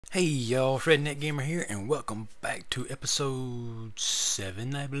Hey y'all, Redneck Gamer here, and welcome back to episode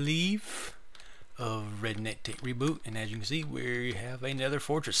 7, I believe, of Redneck Teck Reboot. And as you can see, we have another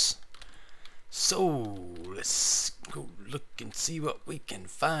fortress. So let's go look and see what we can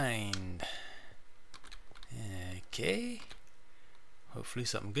find. Okay, hopefully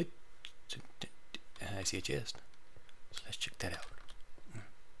something good. I see a chest, so let's check that out.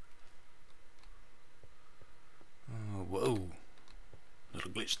 Whoa.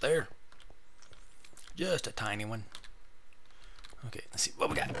 Little glitch there. Just a tiny one. Okay, let's see what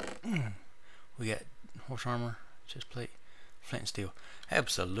we got. We got horse armor, chest plate, flint and steel.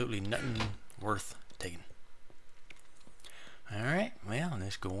 Absolutely nothing worth taking. Alright, well,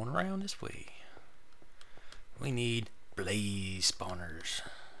 let's go on around this way. We need blaze spawners.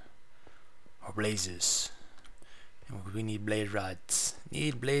 Or blazes. And we need blaze rods.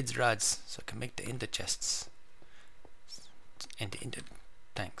 Need blaze rods so I can make the ender chests. And the ender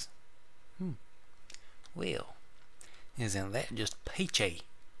tanks. Well, isn't that just peachy?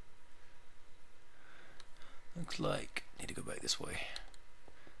 Looks like need to go back this way.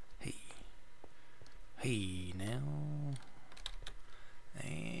 Hey now,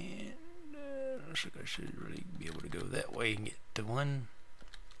 and looks like I should really be able to go that way and get to one.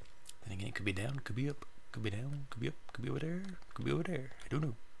 Then again, it could be down, could be up, could be down, could be up, could be over there, could be over there. I don't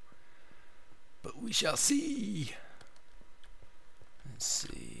know, but we shall see. Let's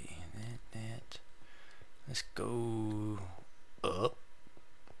see, that. Let's go up.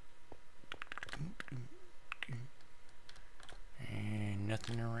 And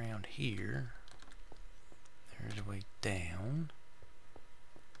nothing around here. There's a way down.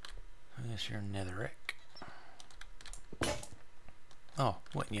 Unless you're netherrack. Oh,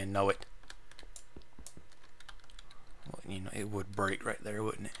 wouldn't you know it? Wouldn't you know it would break right there,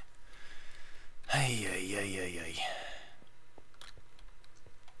 wouldn't it? Hey.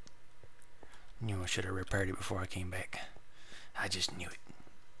 Knew I should have repaired it before I came back. I just knew it.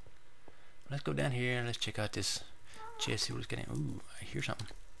 Let's go down here and let's check out this chest, see what it's getting. Ooh, I hear something.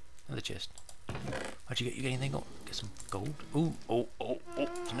 Another chest. What you get? You got anything going? Get some gold. Ooh, oh.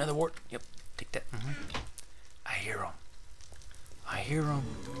 It's another wart. Yep, take that. I hear them. I hear them.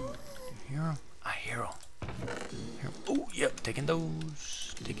 You hear them? I hear them. Oh, yep, taking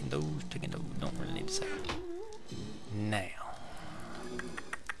those. Taking those. Don't really need to say. Now.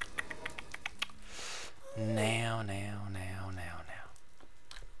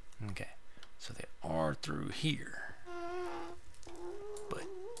 Okay, so they are through here, but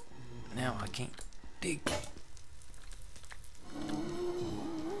now I can't dig.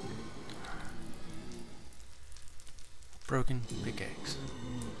 Broken pickaxe.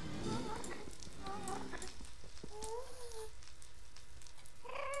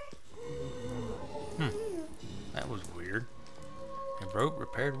 That was weird. It broke,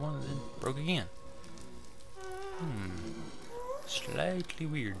 repaired one, and then broke again. Slightly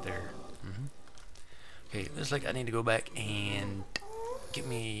weird there. Okay, looks like I need to go back and get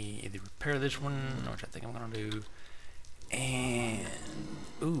me either repair this one, which I think I'm gonna do. And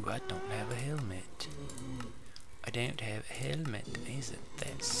ooh, I don't have a helmet. Isn't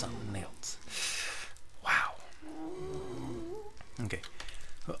that something else? Wow. Okay,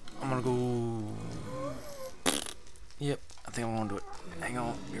 well, I'm gonna go. Yep, I think I'm gonna do it. Hang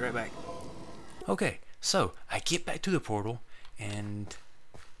on, be right back. Okay, so I get back to the portal, and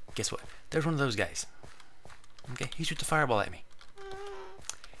guess what? There's one of those guys. Okay, he shoots a fireball at me.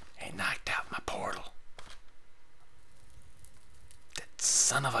 He knocked out my portal. That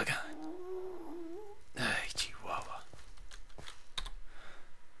son of a gun. Ay, Chihuahua.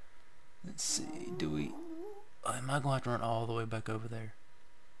 Let's see, do we... am I going to have to run all the way back over there?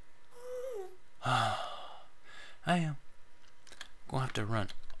 I am. Going to have to run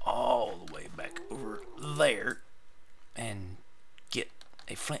all the way back over there and get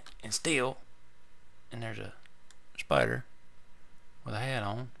a flint and steel, and there's a spider with a hat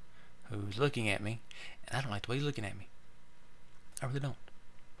on who's looking at me, and I don't like the way he's looking at me. I really don't.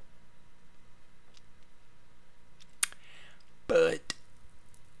 But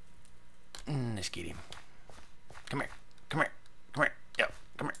let's get him. Come here. Yep,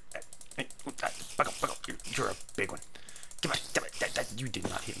 come here. Hey, buck up. You're a big one. Come on. You did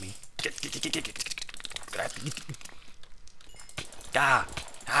not hit me. Get.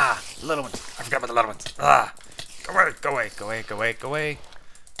 Little ones. I forgot about the little ones. Go away.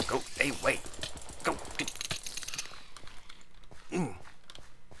 Go. Hey, wait. Go.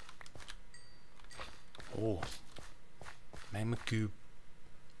 Oh. Mammoth cube.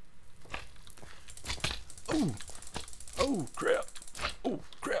 Oh, crap.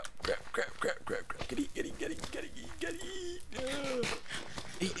 Get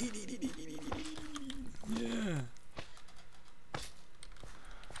it. Eat. Yeah.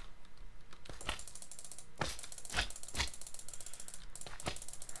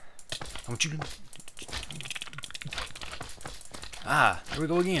 I want you to... Ah, here we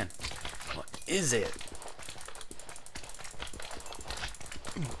go again. What is it?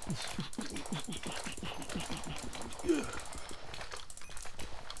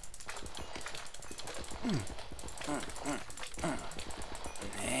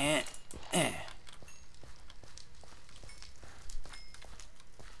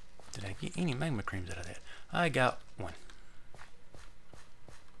 Did I get any magma creams out of that? I got one.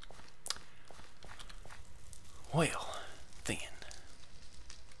 Well, then.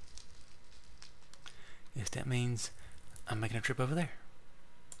 Yes, that means I'm making a trip over there.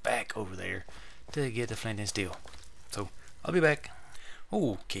 Back over there to get the flint and steel. So, I'll be back.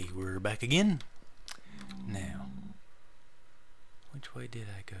 Okay, we're back again. Now, which way did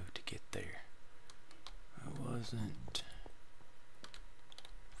I go to get there? It wasn't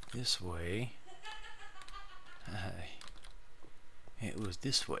this way. It was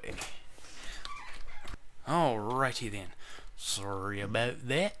this way. Alrighty then. Sorry about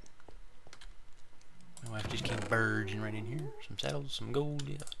that. My wife just came barging right in here. Some saddles, some gold.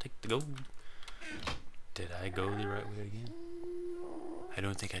 Yeah, I'll take the gold. Did I go the right way again? I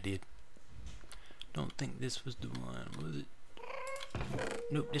don't think I did. Don't think this was the one, was it?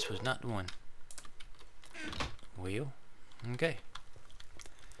 Nope, this was not the one. Well, okay.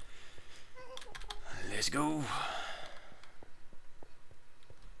 Let's go.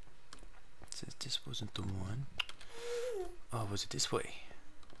 Since this wasn't the one. Oh, was it this way?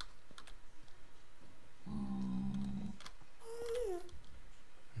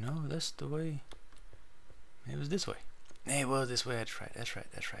 No, that's the way. It was this way. It was this way. That's right.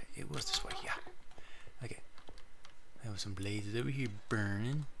 It was this way. Yeah. Okay. There was some blazes over here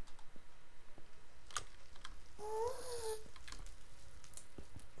burning.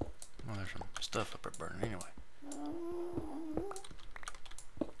 Well, there's some stuff up there burning anyway.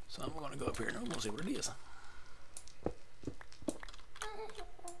 So I'm gonna go up here and I'm gonna see what it is.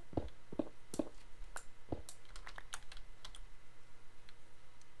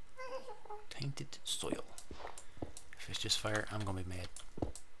 Tainted soil. If it's just fire, I'm gonna be mad.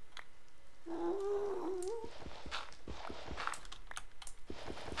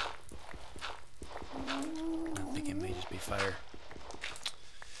 I think it may just be fire.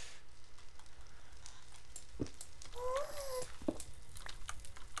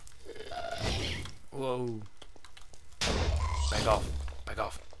 Whoa. Back off. Back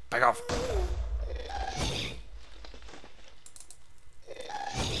off. Back off.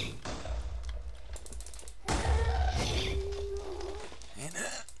 And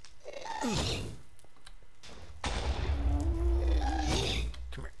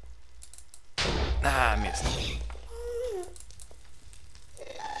come here. Ah, I missed.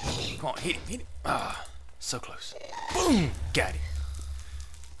 Come on, hit him. Ah, so close. Boom! Got him.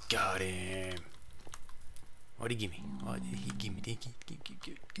 Got him. What did he give me? What did he give me?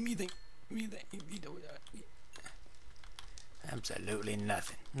 Give me a thing. Give me a thing. Absolutely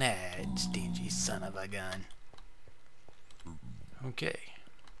nothing. Nah, stingy son of a gun. Okay.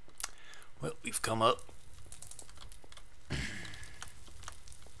 Well, we've come up.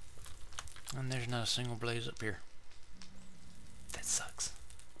 And there's not a single blaze up here. That sucks.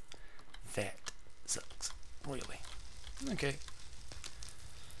 That sucks. Really. Okay.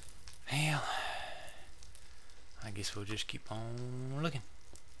 Well, I guess we'll just keep on looking.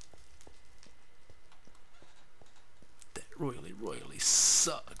 That really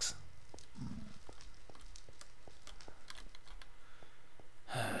sucks.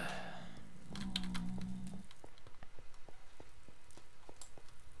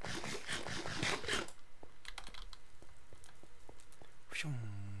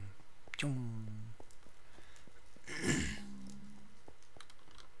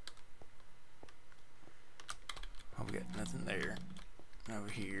 Oh, we got nothing there. Over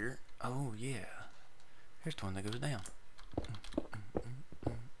here. Oh, yeah. Here's the one that goes down.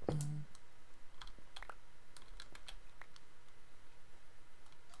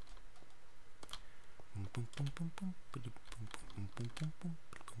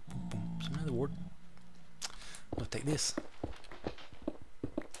 Some other word. We'll take this.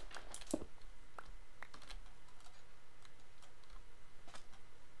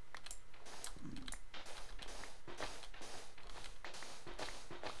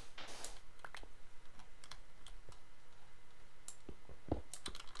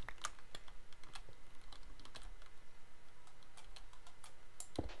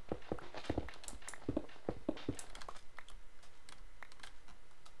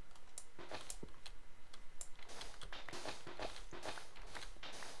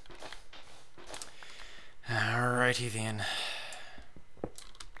 Alrighty then.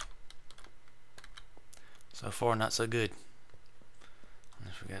 So far, not so good.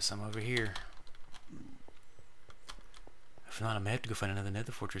 Unless we got some over here. If not, I may have to go find another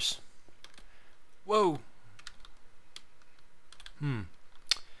nether fortress. Whoa!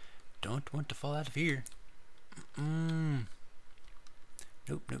 Don't want to fall out of here. Nope,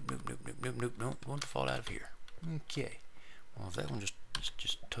 nope, nope, nope, nope, nope, nope. Don't want to fall out of here. Okay. Well, that one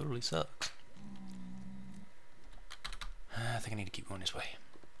just totally sucks. I think I need to keep going this way.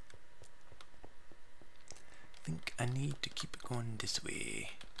 I think I need to keep it going this way.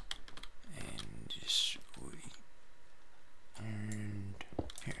 And just wait. And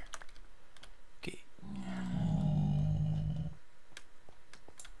here. Okay.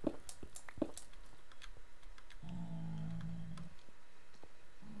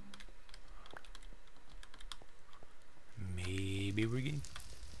 Maybe we're getting...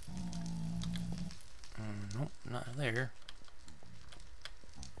 nope, not there.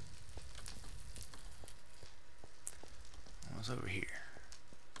 What's over here?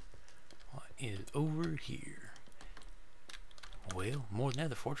 What is over here? Well, more than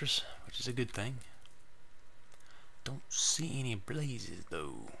another fortress, which is a good thing. Don't see any blazes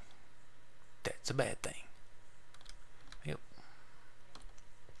though. That's a bad thing. Yep.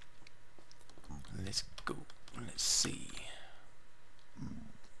 Let's go. Let's see.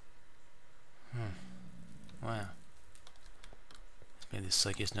 Wow. It's maybe the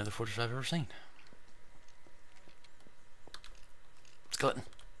suckiest nether fortress I've ever seen. Skeleton.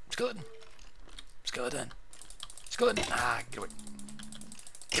 Skeleton. Skeleton. Skeleton. Ah, get away.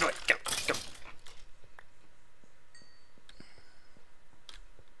 Get away. Get away. Get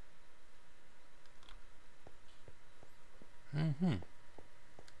away.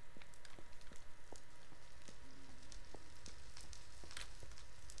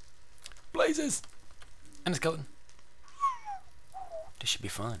 Blazes! And a skeleton. This should be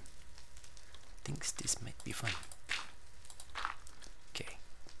fun. Thinks this might be fun. Okay.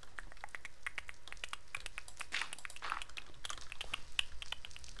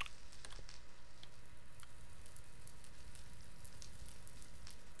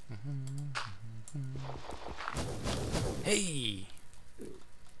 Hey!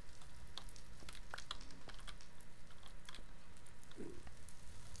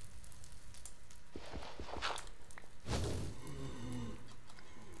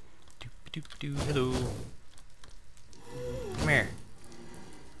 Hello. Come here.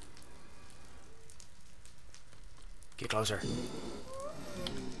 Get closer.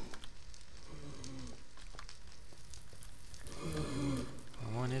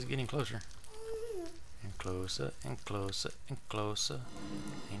 One is getting closer. And closer and closer and closer.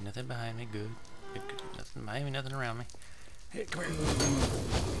 Ain't nothing behind me. Good. Good, good. Nothing behind me, nothing around me. Hey, come here.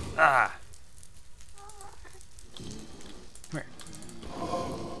 Ah! Come here.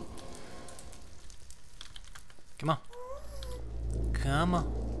 Come on. Come on.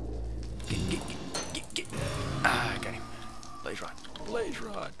 Get. Ah, I got him. Blaze rod. Blaze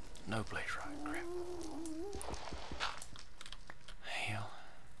rod. No blaze rod. Crap. Hell.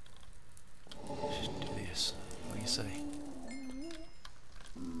 Let's just do this. What do you say?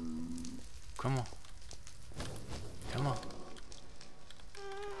 Come on. Come on.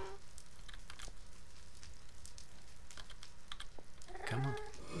 Come on.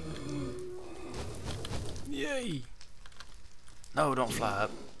 Yay! No, don't fly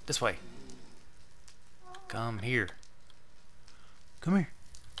up. This way. Come here. Come here.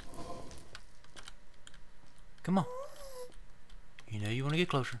 Come on. You know you want to get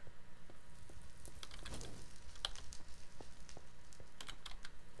closer.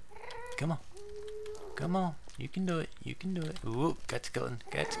 Come on. Come on. You can do it. You can do it. Ooh, got skeleton.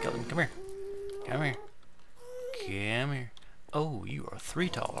 Got skeleton. Come here. Come here. Come here. Oh, you are 3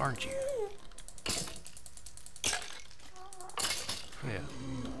 tall, aren't you? Yeah.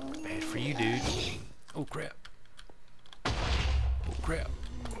 Bad for you, dude. Oh, crap. Oh, crap.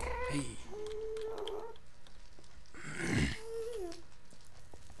 Hey.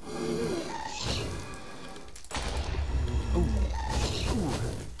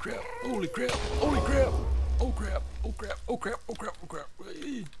 Crap, holy crap, holy crap, oh crap, oh crap, oh crap, oh crap, oh crap.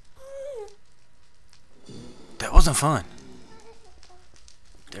 Hey. That wasn't fun.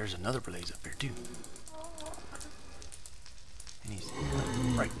 There's another blaze up here too. And he's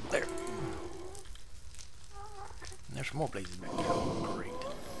right there. And there's some more blazes back there. Oh, great.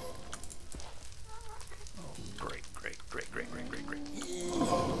 Oh, great, great, great, great, great, great, great.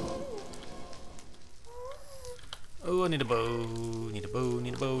 Oh, I need a bow, need a bow,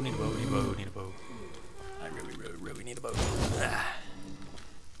 need a bow, need a bow, need a bow, need a bow. I really, really, really need a bow. Ah.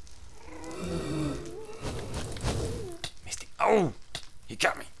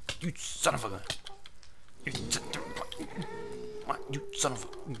 You son of a...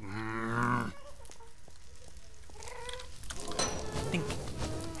 Think.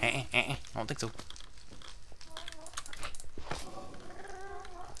 I don't think so.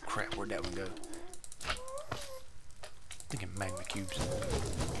 Crap, where'd that one go? Thinking magma cubes.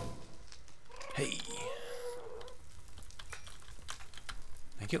 Hey.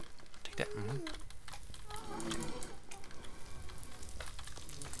 Thank you. Take that.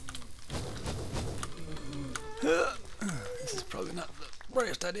 This is probably not the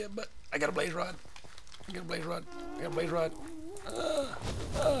brightest idea, but I got a blaze rod. I got a blaze rod. I got a blaze rod.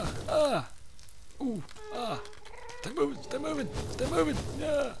 Ooh, stay moving, stay moving, stay moving.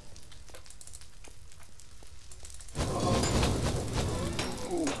 Yeah.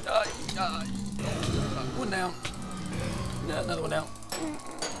 Ooh, one down. Yeah, another one down.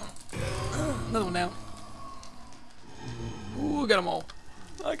 Another one down. Ooh, got them all.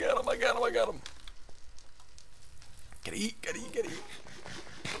 I got them, I got them, I got them. Gotta eat, gotta eat, gotta eat.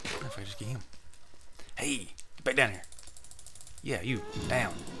 If I just get him. Hey, get back down here. Yeah, you,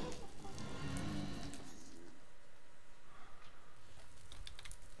 down.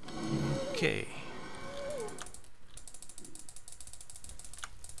 Okay.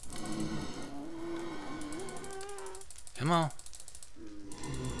 Come on.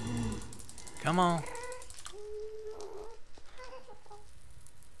 Come on.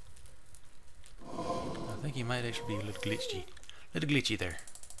 I think he might actually be a little glitchy. Little glitchy there.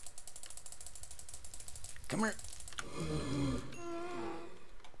 Come here.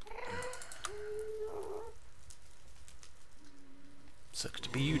 Sucks to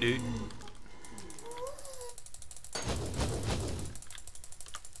be you, dude.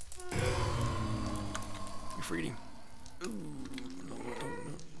 You freed him. Ooh, no.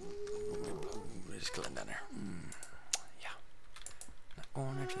 There's a skeleton down there. Yeah. Not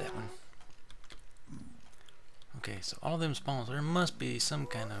going after that one. Okay, so all of them spawns. There must be some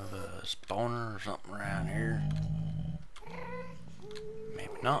kind of a spawner or something around here.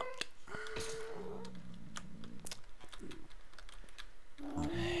 Maybe not.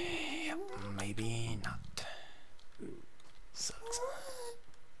 Yep, maybe not. Sucks.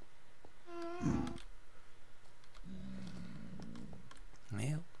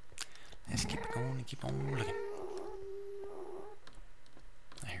 Well, let's keep going and keep on looking.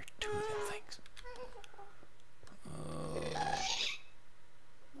 I hear two of them things.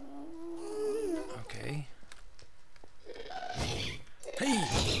 Okay. Hey!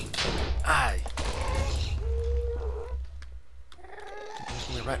 Aye!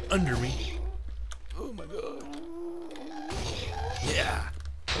 It's right under me. Oh my god. Yeah!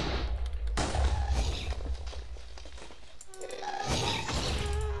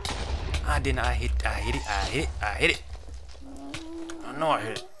 I didn't. I hit it. I know I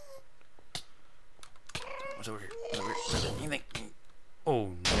hit it. What's over here? What's over here? Anything? Oh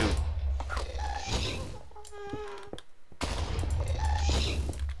no.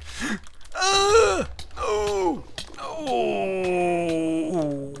 No!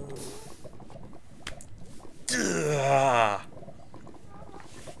 No!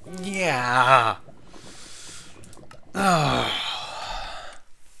 Yeah!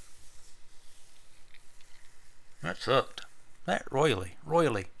 That sucked. That royally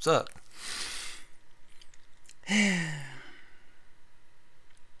sucked.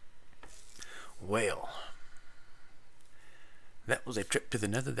 Well, that was a trip to the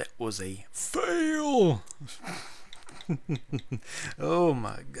nether. That was a fail. Oh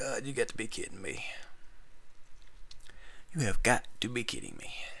my god, you got to be kidding me. You have got to be kidding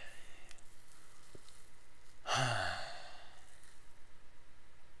me.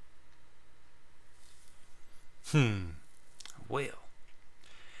 Well,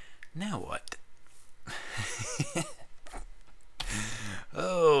 now what?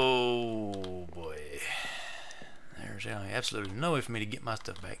 Oh boy. There's absolutely no way for me to get my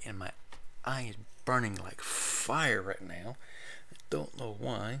stuff back, and my eye is burning like fire right now. I don't know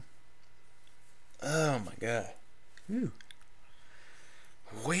why. Oh my god. Whew.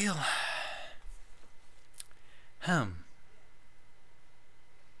 Well,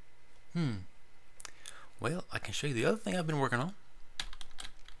 well, I can show you the other thing I've been working on.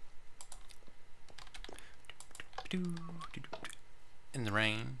 In the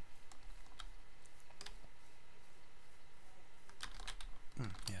rain.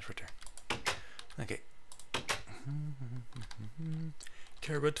 Yeah, it's right there. Okay.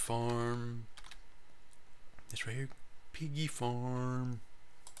 Carrot farm. This right here. Piggy farm.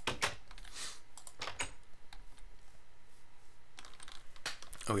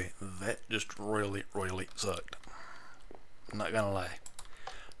 Okay, that just royally sucked. I'm not gonna lie.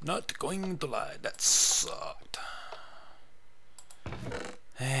 Not going to lie, that sucked.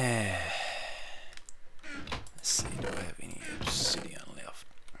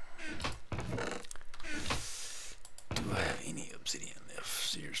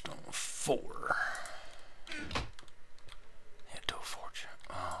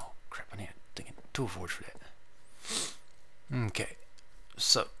 tool forge for that. Okay,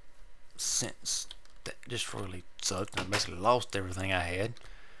 so since that just really sucked, I basically lost everything I had.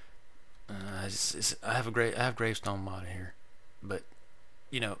 I have gravestone mod here, but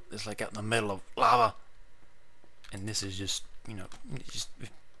you know, it's like out in the middle of lava, and this is just, you know, just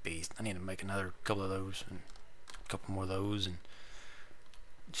beast. I need to make another couple of those and a couple more of those, and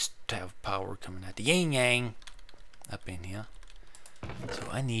just to have power coming out the yin yang up in here. So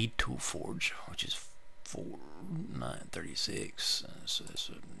I need tool forge, which is 4936. So this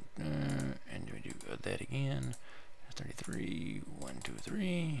would, and we do that again. 33, 1, 2,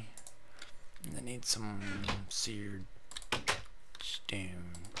 3. And I need some seared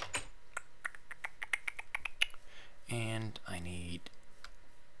stone. And I need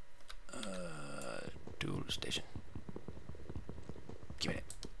tool station. Give me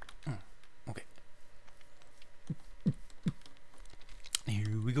that. Okay.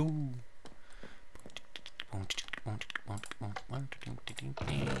 Here we go.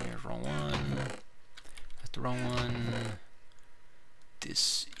 Here's wrong one. That's the wrong one.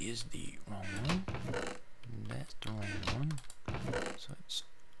 This is the wrong one. That's the wrong one. So it's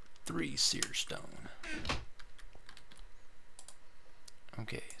 3 sear stone.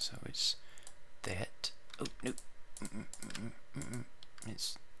 Okay, so it's that. Oh, nope.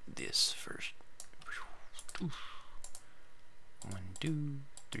 It's this first. 1, 2,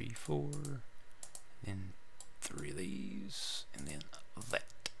 3, 4. Then 3 of these. And then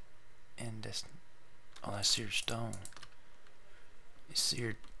that. And that's. Oh, that's seared stone. It's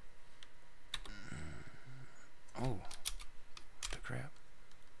seared. Oh. What the crap?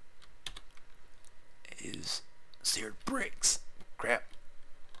 Is seared bricks. Crap.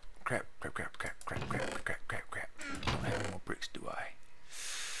 Crap. I don't have any more bricks, do I?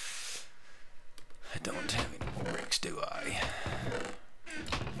 I don't have any more bricks, do I?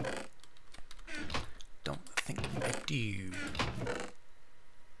 Don't think I do.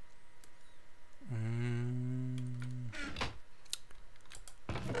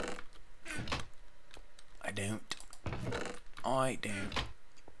 I don't.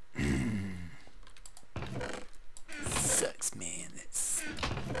 Sucks, man. That's.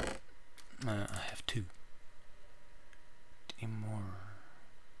 I have 2. 2 more.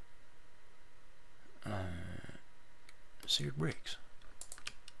 Seared bricks.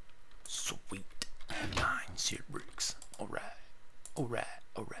 Sweet. I have 9 seared bricks. Alright.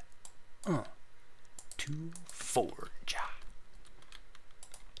 2 forge.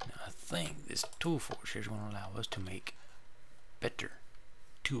 Now I think this tool forge here is going to allow us to make better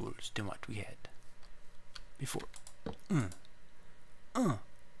tools than what we had before.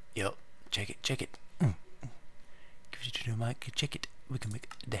 Yep. Check it. Give it to the mic. Check it. We can make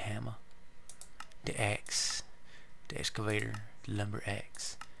the hammer, the axe, the excavator, the lumber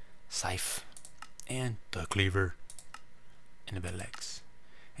axe, scythe, and the cleaver, and the battle axe,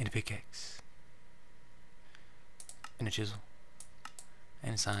 and the pickaxe, and the chisel,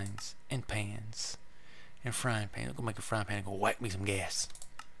 and signs, and pans, and frying pan. I'm gonna make a frying pan and go whack me some gas.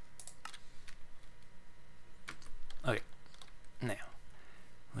 Okay, now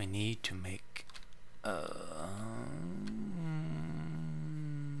we need to make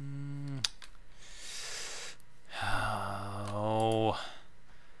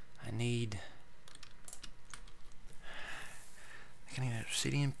I need an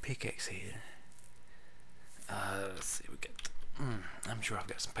obsidian pickaxe head. Let's see, we got. I'm sure I've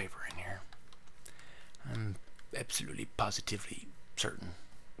got some paper in here. I'm absolutely positively certain,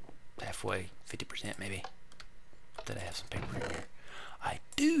 halfway, 50% maybe, that I have some paper in here. I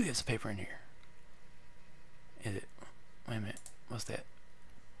do have some paper in here. Is it? Wait a minute. What's that?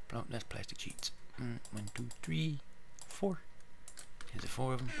 Oh, that's plastic sheets. 1, 2, 3, 4. Is it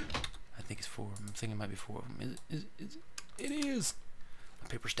 4 of them? I think it's 4 of them. I'm thinking it might be 4 of them. Is it? It is a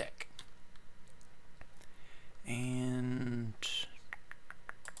paper stack. And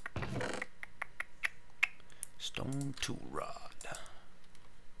stone tool rod.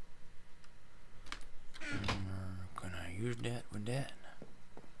 We're gonna use that with that.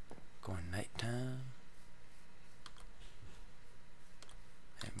 Going nighttime.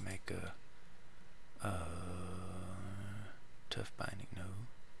 And make a tough binding. No.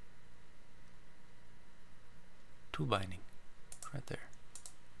 Tool binding. Right there.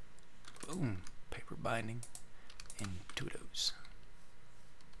 Boom. Paper binding. And 2 of those.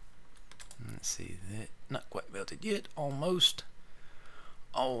 Let's see, that not quite melted yet. Almost.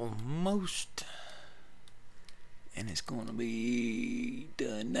 And it's going to be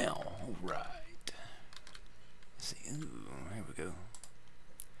done now. Alright. Let's see. Ooh, here we go.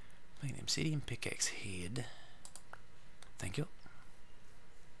 Make an obsidian pickaxe head. Thank you.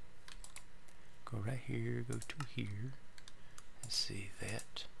 Go right here, go to here. Let's see,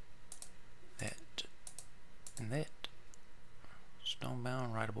 that, and that.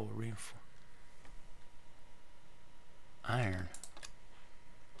 Stonebound, rideable, reinforced. Iron.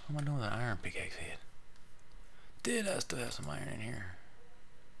 What am I doing with an iron pickaxe head? Did I still have some iron in here?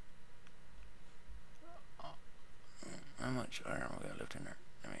 How much iron we got left in there?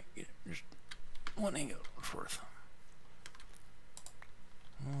 Let me get it. Just 1 ingot worth.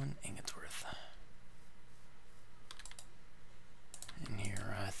 1 ingot's worth. In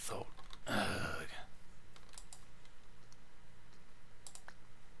here, I thought. Ugh.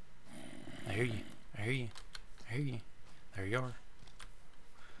 I hear you. I hear you. I hear you. There you are.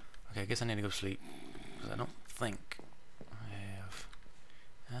 Okay, I guess I need to go sleep. Because I don't think I have.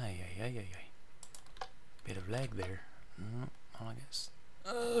 Ay. Bit of lag there. All I guess.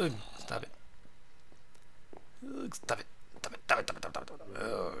 Ugh, stop it. Ugh, stop it. Stop it.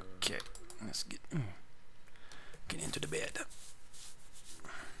 Okay, let's get into the bed.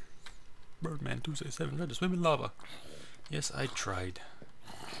 Birdman 267 tried to swim in lava. Yes, I tried.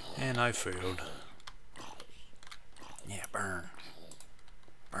 And I failed. Yeah, burn.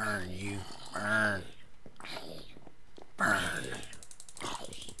 Burn, you. Burn. Burn.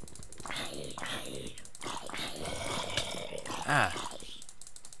 Ah.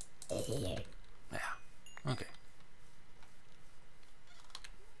 Yeah. Okay.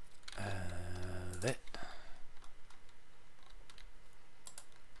 That.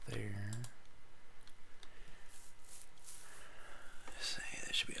 There. Let's see,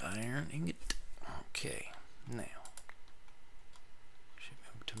 that should be iron ingot. Okay. Now. Should be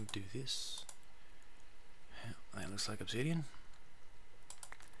able to do this. That looks like obsidian.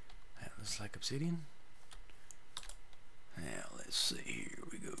 That looks like obsidian. Now let's see, here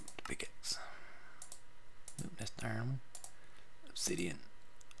we go, the pickaxe. Nope, that's the iron one. Obsidian.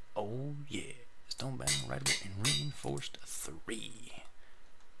 Oh yeah. Stonebound, rideable, and reinforced 3.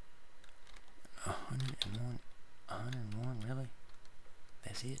 101. 101, really?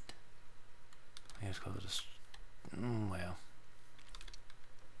 That's it? Let's go to this. Well.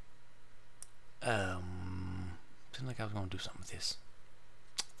 Seemed like I was gonna do something with this.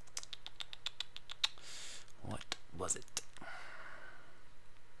 What was it?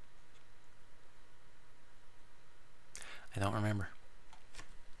 I don't remember.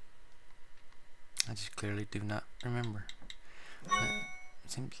 I just clearly do not remember.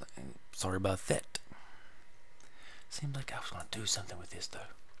 It seems like, sorry about that. Seemed like I was gonna do something with this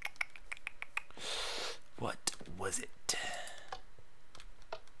though. What was it?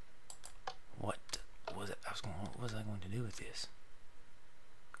 What was it? What was I going to do with this?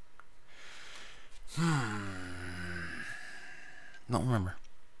 Don't remember.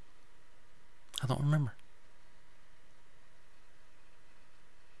 I don't remember.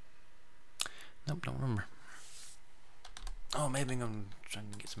 Nope, don't remember. Oh, maybe I'm gonna try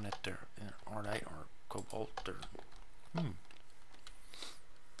to get some of that there, Ardite or cobalt or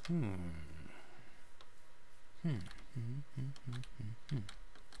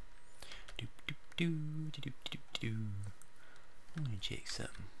Let me check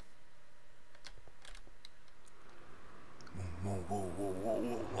something. Whoa.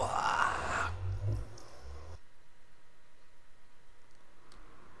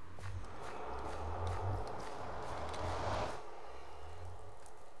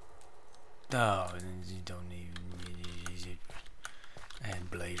 Oh, you don't even. And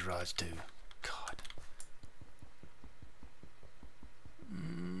blaze rods too. God.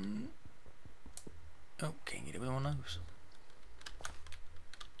 Oh, can't get it with one of those.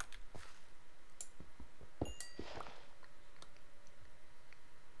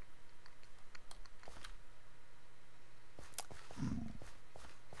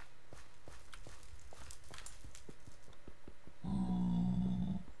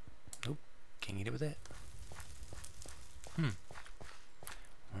 Nope, can't get it with that.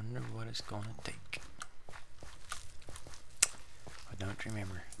 Wonder what it's gonna take. I don't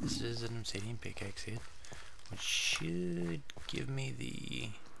remember. This is an obsidian pickaxe head, which should give me the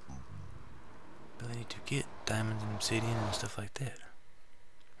ability to get diamonds and obsidian and stuff like that.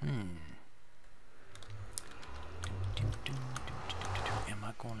 Am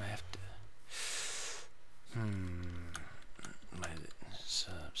I gonna have to? What is it? It's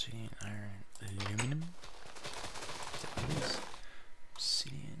obsidian, iron, aluminum. Is that what it is?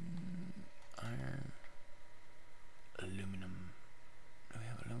 Obsidian, iron, aluminum. Do we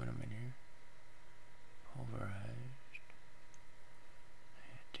have aluminum in here? Pulverized.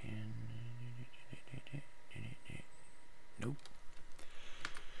 10. Nope.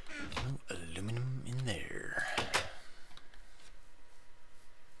 No aluminum in there.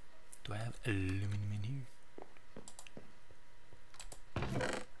 Do I have aluminum in here?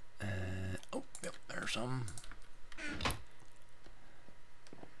 Oh, yep, there's some. Is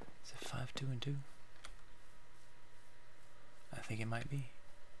it 5, 2, and 2? I think it might be.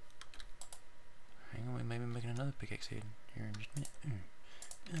 Hang on, we may be making another pickaxe here in just a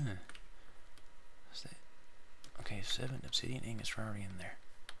minute. What's that? Okay, 7 obsidian ingots are already in there.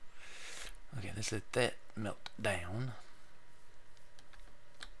 Okay, let's let that melt down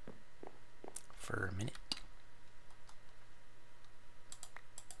for a minute.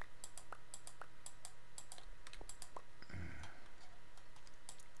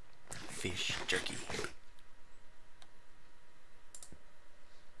 Fish jerky.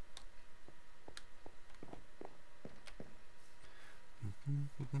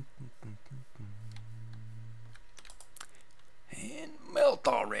 And melt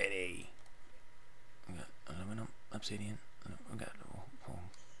already. We got aluminum, obsidian. We got a whole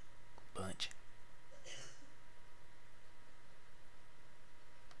bunch.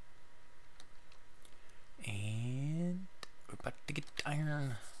 And we're about to get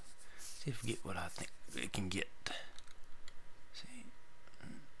iron. See if we get what I think we can get. See,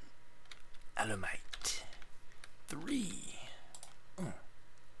 alumite 3.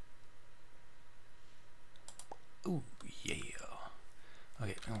 Ooh, yeah.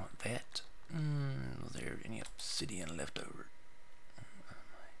 Okay, I want that. Was there any obsidian left over?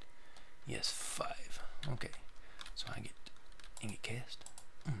 Yes, 5. Okay, so I get ingot cast.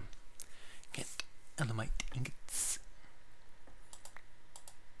 Get alumite ingots.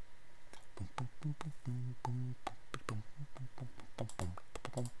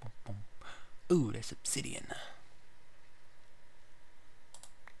 Ooh, that's obsidian.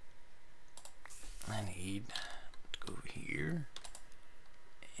 I need to go over here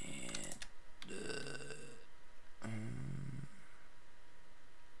and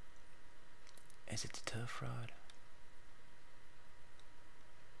is it the tough rod?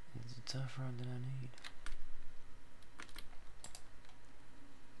 Is it the tough rod that I need?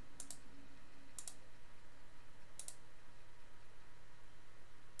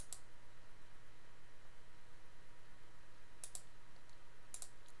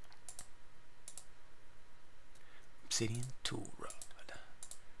 Obsidian tool rod.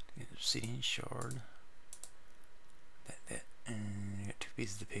 Obsidian shard. And I got 2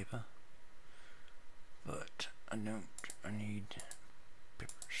 pieces of paper. But I need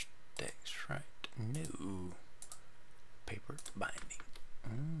paper stacks, right? No. Paper binding.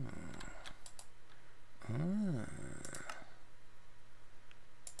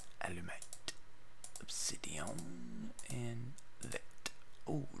 Alumite. Obsidian. And that.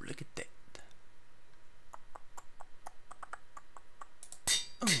 Oh, look at that.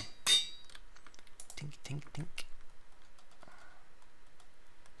 Tink, tink, tink.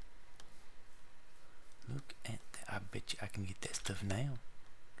 Look at that. I bet you I can get that stuff now.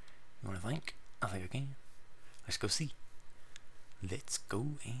 You wanna think? I think I can. Let's go see. Let's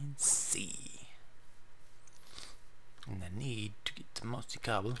go and see. And I need to get some mossy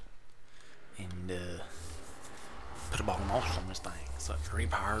cobble and put a ball of moss on this thing so it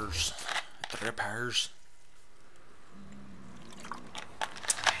repairs. It repairs.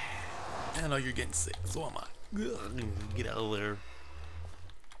 I know you're getting sick, so am I. Ugh, get out of there.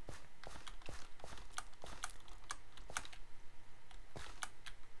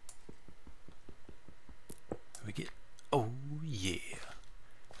 We get, oh yeah,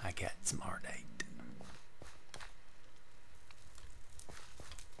 I got some ardite.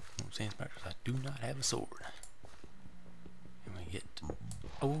 Sand spiders, I do not have a sword. And we get,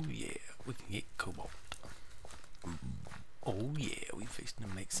 oh yeah, we can get cobalt. Oh yeah, we fixing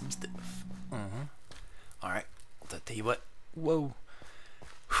to make some stuff. Alright, I'll tell you what. Whoa.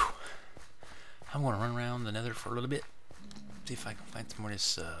 Whew. I'm gonna run around the nether for a little bit. See if I can find some more of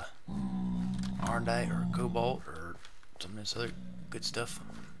this ardite or cobalt or some of this other good stuff.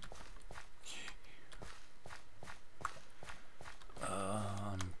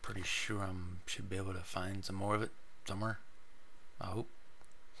 I'm pretty sure I should be able to find some more of it somewhere. I hope.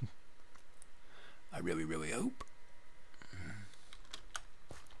 I really, really hope.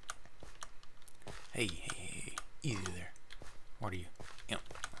 Hey, hey, hey, easy there. What are you? Imp.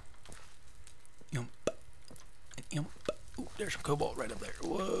 Imp. Imp. Ooh, there's some cobalt right up there.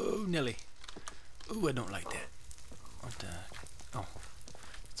 Whoa, Nelly. Ooh, I don't like that. What the? Oh,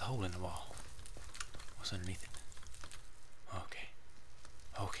 it's a hole in the wall. What's underneath it? Okay.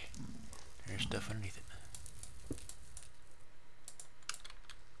 Okay. There's stuff underneath it.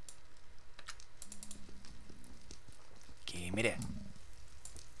 Give me that.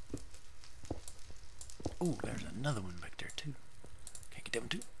 Ooh, there's another one back there too. Can't get that one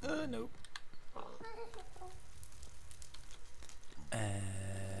too. No.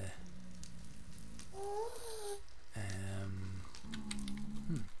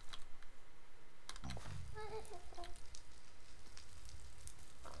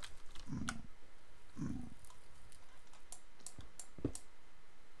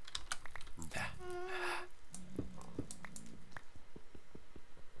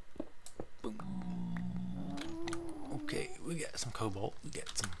 Boom. Okay, we got some cobalt. We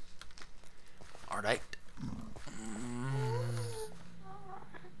got some ardite.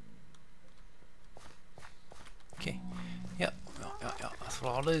 Okay. Yep. That's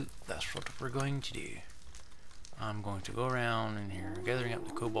what I'll do. That's what we're going to do. I'm going to go around in here gathering up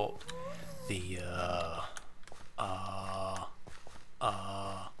the cobalt, the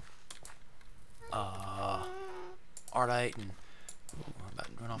ardite, and I'm about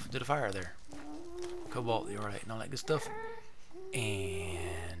to run off into the fire there. Cobalt, the ardite, and all that good stuff.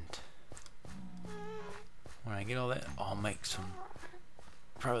 And when I get all that, I'll make some,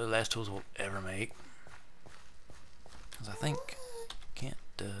 probably the last tools we'll ever make. Because I think can't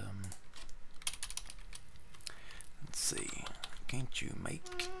let's see, can't you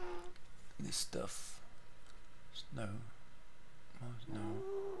make this stuff? No, no, no,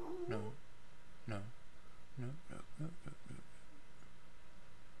 no, no, no, no, no,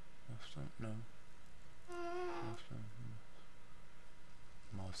 no,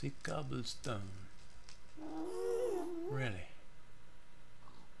 mossy cobblestone. Really?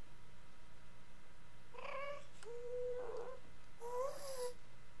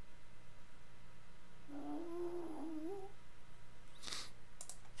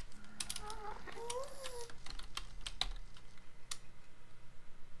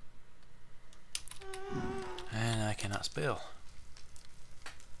 And I cannot spell.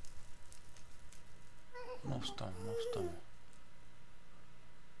 Moss stone, moss stone.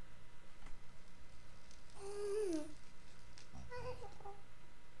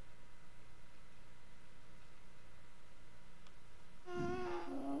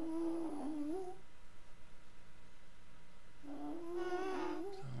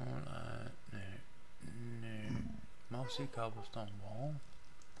 Mossy cobblestone wall.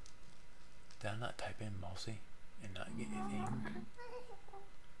 Did I not type in mossy and not get anything?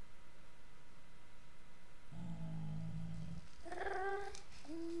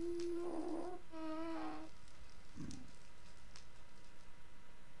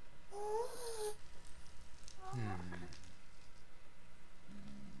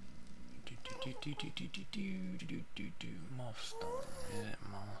 Moss stone. Is it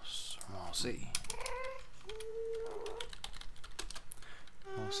moss or mossy?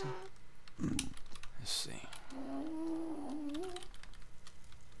 Mossy. Let's see.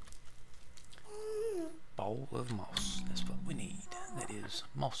 Bowl of moss. That's what we need. That is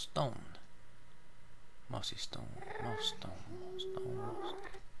moss stone. Mossy stone. Moss stone. Moss stone. Moss.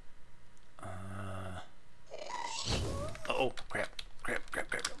 Oh crap! Crap! Crap!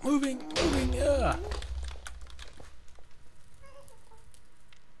 Crap! Moving! Moving!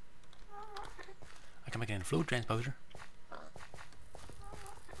 I can make it in a fluid transposer.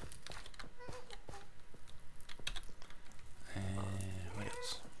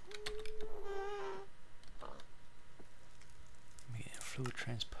 Fluid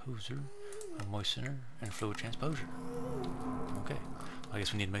transposer, a moistener, and fluid transposer. Okay, I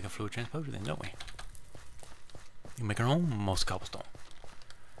guess we need to make a fluid transposer then, don't we? We can make our own moss cobblestone.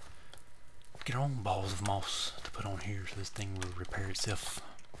 Get our own balls of moss to put on here so this thing will repair itself.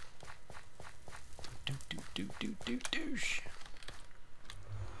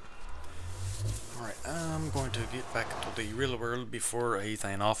 Alright, I'm going to get back to the real world before I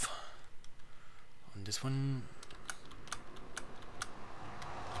sign off on this one.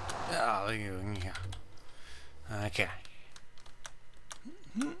 Oh, yeah. Okay.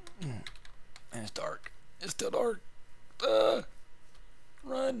 And it's dark. It's still dark.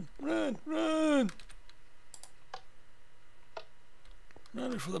 Run, run, run!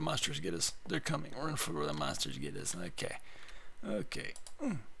 Run before the monsters get us. They're coming. Run before the monsters get us. Okay. Okay.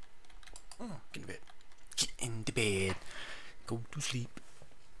 Get in bed. Get into bed. Go to sleep.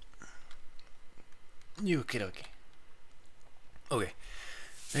 You okay, okay. Okay.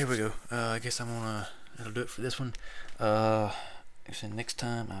 There we go. I guess I'm gonna, that'll do it for this one. Like I said, next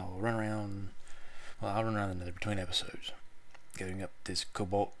time I'll run around, well, I'll run around another between episodes, gathering up this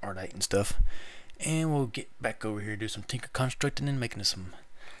cobalt, ardite, and stuff, and we'll get back over here, do some tinker constructing and making some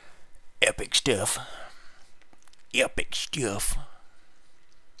epic stuff. Epic stuff.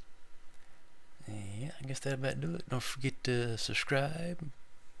 Yeah, I guess that'll about do it. Don't forget to subscribe,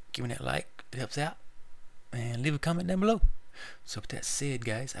 give me that like, it helps out, and leave a comment down below. So with that said,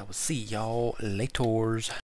 guys, I will see y'all laters.